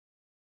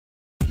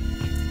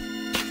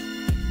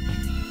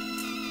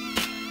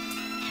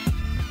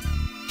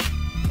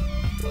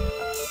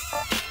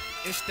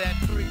It's that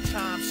 3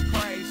 times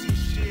crazy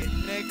shit,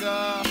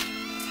 nigga.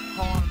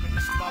 Harming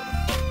this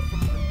motherfucker from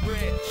the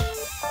rich.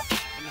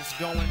 And it's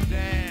going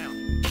down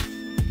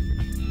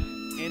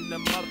in the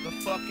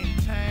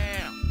motherfucking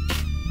town,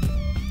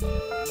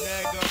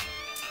 nigga.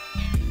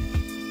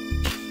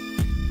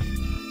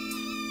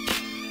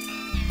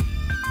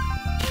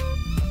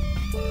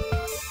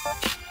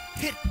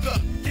 Hit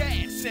the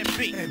gas and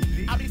beat.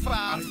 I'll be 5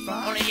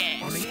 on the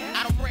ass.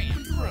 I done ran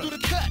through the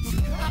cuts,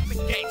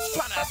 hopping gates,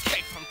 trying to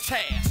escape from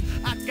tasks.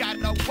 I got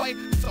away,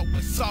 so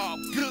it's all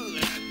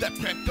good. That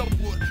Pecka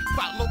would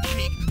follow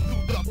kick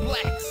through the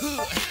black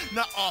hood.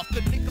 Now all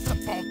the niggas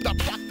up on the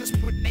block is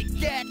putting their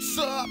gas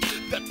up.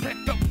 That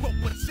Pecka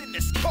was in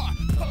his car,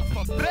 pull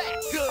for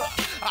backup.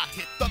 I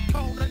hit the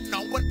corner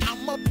knowing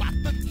I'm about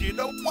to get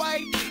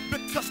away,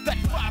 because that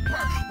fiber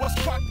was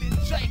parked in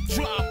Jake's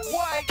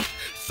driveway.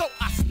 So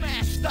I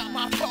smashed out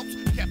my folks,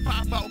 kept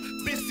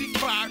 5-0, busy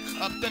fired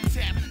up the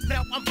tap.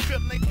 Now I'm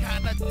feeling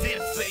kinda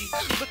dizzy.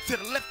 Look to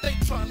the left, they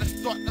tryna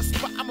start the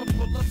spot. I'ma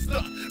pull a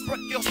stunt,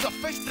 break your stuff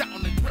face down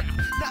on the ground.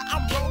 Now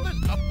I'm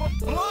rolling up a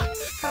blunt,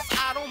 cause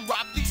I don't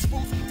rob these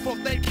fools for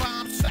they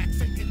bomb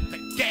sacks and hit the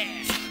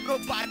gas.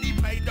 Nobody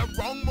made the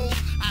wrong move,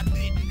 I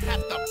didn't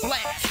have to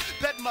blast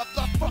that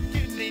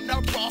motherfucking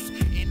Nina Ross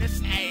in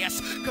his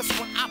ass. Cause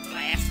when I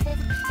blast,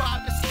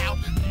 45 is out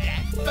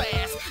that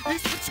fast.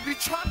 These bitches be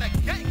tryna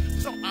gang,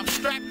 so I'm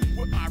strapped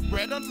with my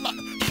red alert.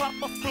 Pop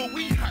a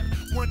fluid hurt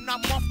when I'm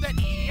off that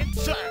end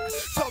jerk.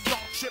 So don't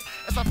trip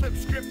as I flip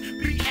script,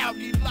 be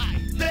outy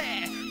like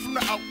that. From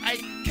the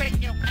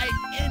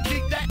O-A-K-M-A-N-D,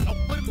 that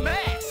open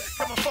mask.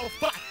 Coming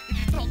 4-5, if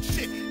you talk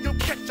shit, you'll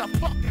catch a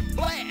fucking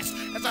blast.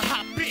 As I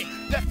hop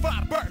in that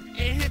fiber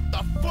and hit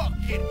the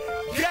fucking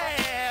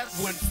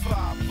gas. When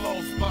 5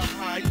 blows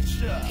behind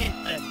ya, hit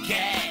the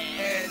gas.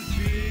 And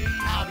be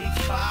Audi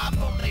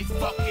 5 on they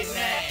fucking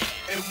ass.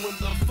 And when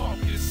the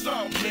funk is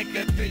on,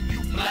 nigga, then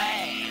you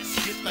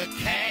blast. Get the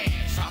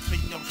cash, hop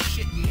in your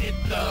shit and hit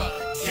the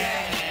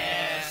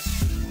gas.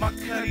 my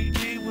Cuddy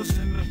D was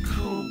in the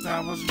coupe, I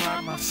was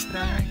riding my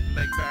Stang.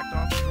 Lay back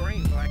off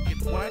green like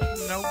it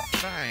wasn't no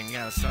thing.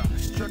 As I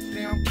struck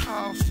down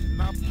cost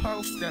and I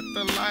post at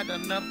the light,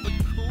 another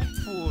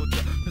coupe pulled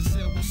up and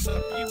said, what's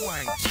up, you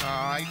ain't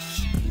tight.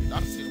 Shit,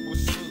 I said,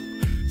 what's up?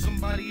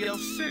 Somebody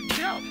else said,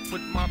 yo,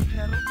 put my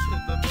pedal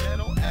to the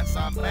metal as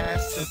I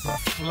mastered the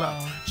flow.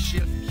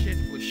 Shift kit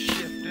was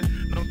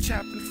shifting, no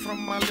tapping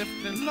from my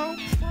lifting. Low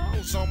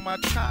pros on my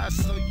tires,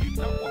 so you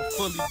know I'm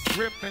fully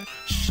gripping.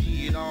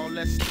 Shit, all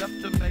that stuff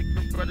to make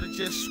a brother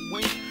just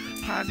swing.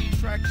 Posi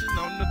traction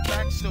on the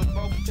back, so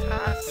both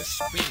tires are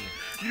spinning.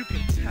 You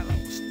can tell I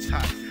was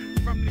tight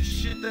from the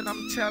shit that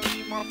I'm telling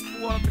you. My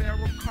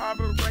 4-barrel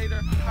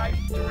carburetor, hype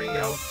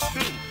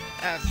 302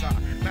 as I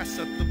mess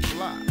up the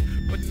block.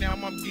 But now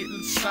I'm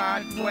getting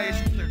sideways,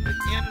 clear the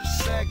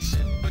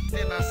intersection, but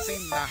then I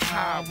seen the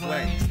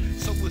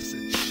highways. So it's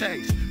a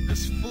chase,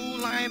 this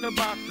fool I ain't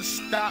about to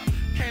stop.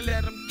 Can't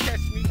let them catch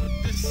me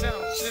with this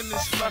ounce in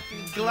this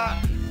fucking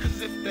Glock.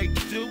 Cause if they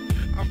do,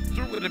 I'm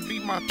through, it'll be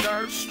my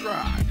 3rd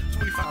stride.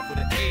 25 with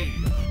an A,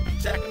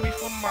 jacking me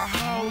for my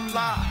whole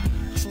life.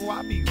 So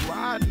I be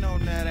riding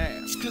on that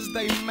ass, cause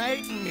they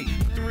make me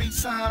 3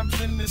 times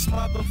in this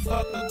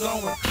motherfucker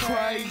going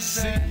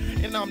crazy.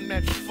 And I'm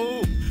that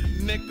fool,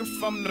 nigga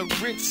from the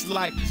rich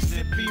life.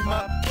 Zip him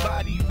up,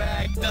 body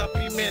bagged up,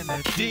 him in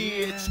the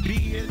ditch,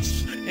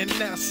 bitch. And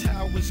that's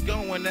how it's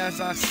going as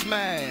I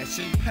smash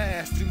and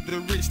pass through the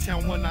rich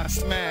town when I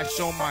smash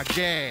on my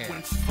gas.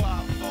 When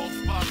 5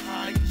 goes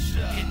behind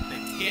ya, hit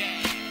the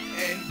gas.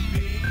 And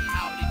be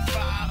Audi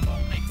 5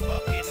 on they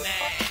fucking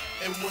ass.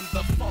 And when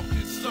the funk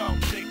is on,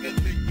 nigga,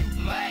 then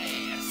you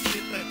blast.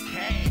 Hit the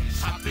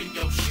cash, hop in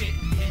your shit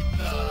and hit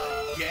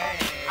the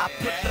gas. I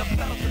put the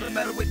pedal to the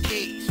metal with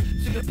ease.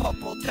 See the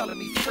popo telling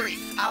me freeze.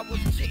 I was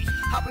cheese,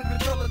 hopping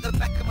control of the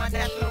back of my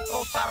national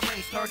full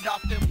sirens. Turned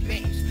off them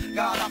beams,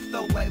 got off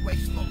the way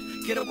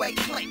smooth. Get away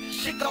clean,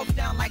 shit goes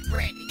down like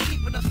brandy.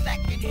 Keeping a sack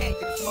in hand,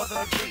 get a smother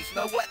of grease.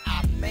 Know what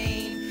I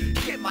mean?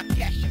 Get my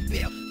cash and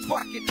bill,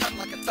 sparking up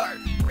like a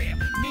 3rd rail.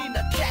 Mean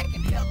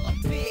attacking hella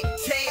big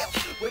tails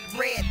with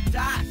red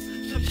dots.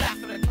 Some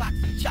shots for the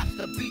clocks and shots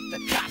to beat the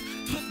cops.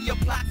 Twisting your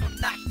block from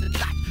notch to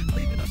notch,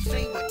 leaving a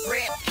scene with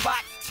red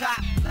spots,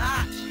 top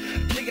notch.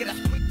 Nigga that's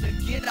quick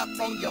to get up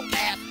on your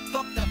ass.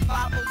 Fuck the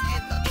 5-0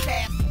 and the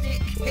task,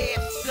 stick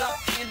head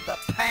stuck in the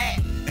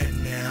past.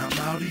 And now I'm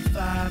Audi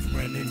 5,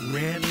 running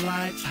red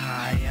lights,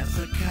 high as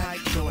a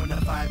kite. Going to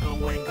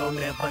 5-0, ain't gon'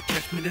 never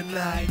catch me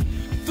tonight.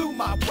 Through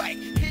my way,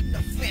 hitting the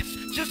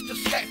fence, just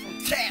escape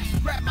from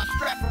task. Grab my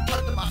strap from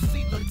under my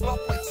seat, look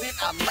both ways, then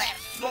I laugh.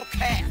 Smoke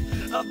half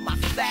of my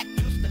sack,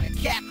 twisting a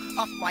cap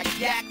off my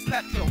yak.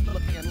 Petrol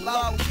looking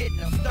low, hitting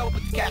the stove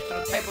with the cash on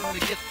the table to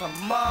get some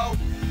more.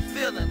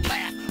 Feeling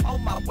laugh,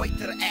 on my way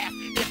to the ass,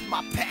 it's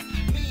my path.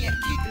 Me and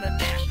Keegan and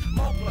Nash,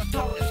 Mo plus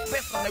Tone and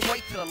Spence on their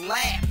way to the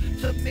lab.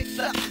 To mix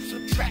up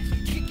some tracks,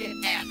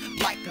 kicking ass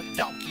like a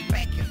donkey,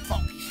 making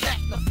funky.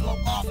 Snatch the flow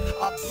off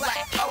a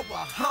black over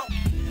hump.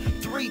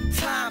 3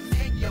 times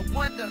and you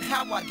wondering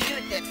how I did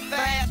it that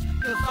fast.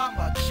 Cause I'm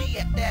a G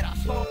at that, I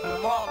smoke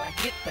them all and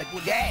hit the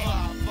gas.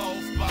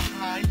 5-0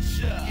 behind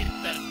ya, Hit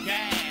the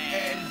gas.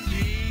 and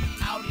D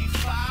Audi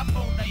 5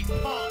 on they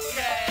punk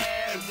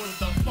ass. and when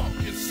the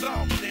funk is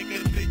on,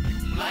 nigga, then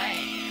you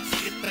Blast.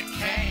 Hit the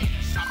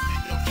cash. I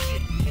said your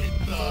shit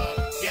hit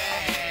the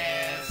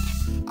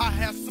gas. I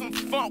had some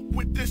funk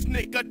with this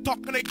nigga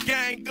talking a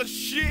gang of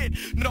shit,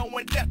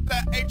 knowing that the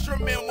H-man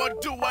will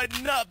do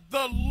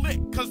another lick,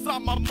 cause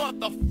I'm a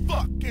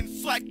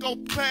motherfucking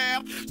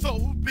psychopath. So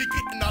who be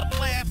getting a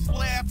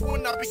laugh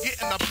when I be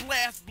getting a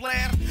blast?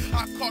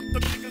 I caught the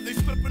niggas, they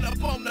slipping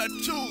up on a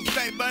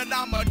Tuesday, but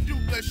I'ma do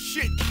the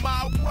shit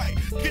my way.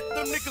 Get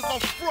them niggas on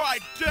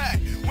Friday.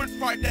 When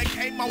Friday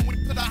came, I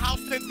went to the house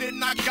and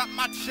then I got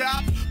my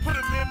chops, put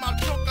them in my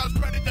trunk, I was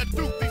ready to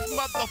do these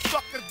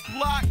motherfuckers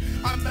block.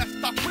 I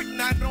messed up quick,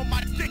 now on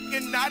my dick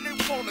and I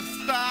didn't wanna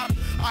stop.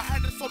 I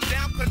had to slow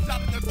down cause I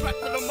didn't attract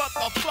to the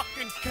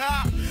motherfucking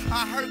cop.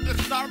 I heard the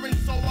siren,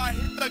 so I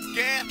hit the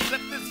gas,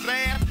 left his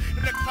ass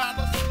in a cloud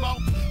of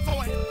smoke. So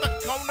I hit the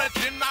corner,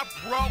 then I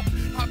broke.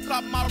 I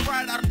got my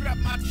ride, I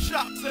grabbed my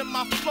chops and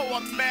my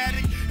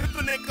flow-o-matic. If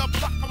the nigga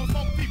block, I was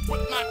on beat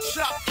with my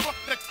chops, fuck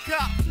the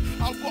cops.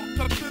 I walked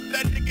up to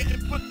that nigga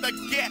and put the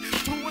gas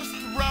to his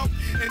throat,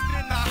 and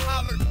then I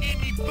hollered,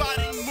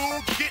 anybody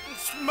move, getting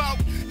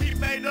smoked. He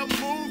made a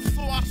move,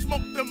 so I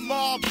smoked them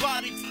all,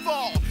 body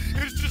fall.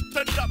 It's just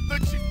another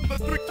G from the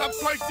 3 times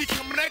crazy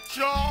coming at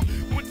y'all.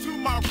 Went to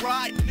my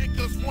ride,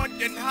 niggas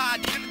wondering how I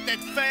did it that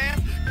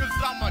fast, cause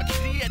I'm a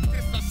G at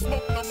this, I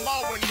smoked them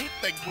all and hit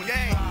the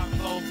gas.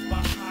 5-0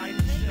 behind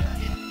ya.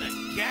 Hit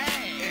the gas.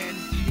 And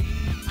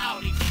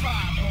Audi 5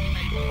 on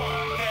they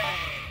punk ass.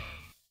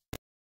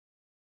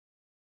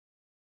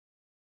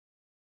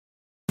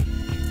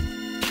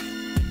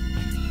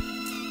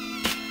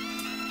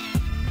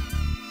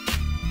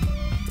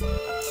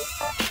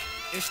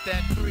 it's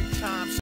that 3 times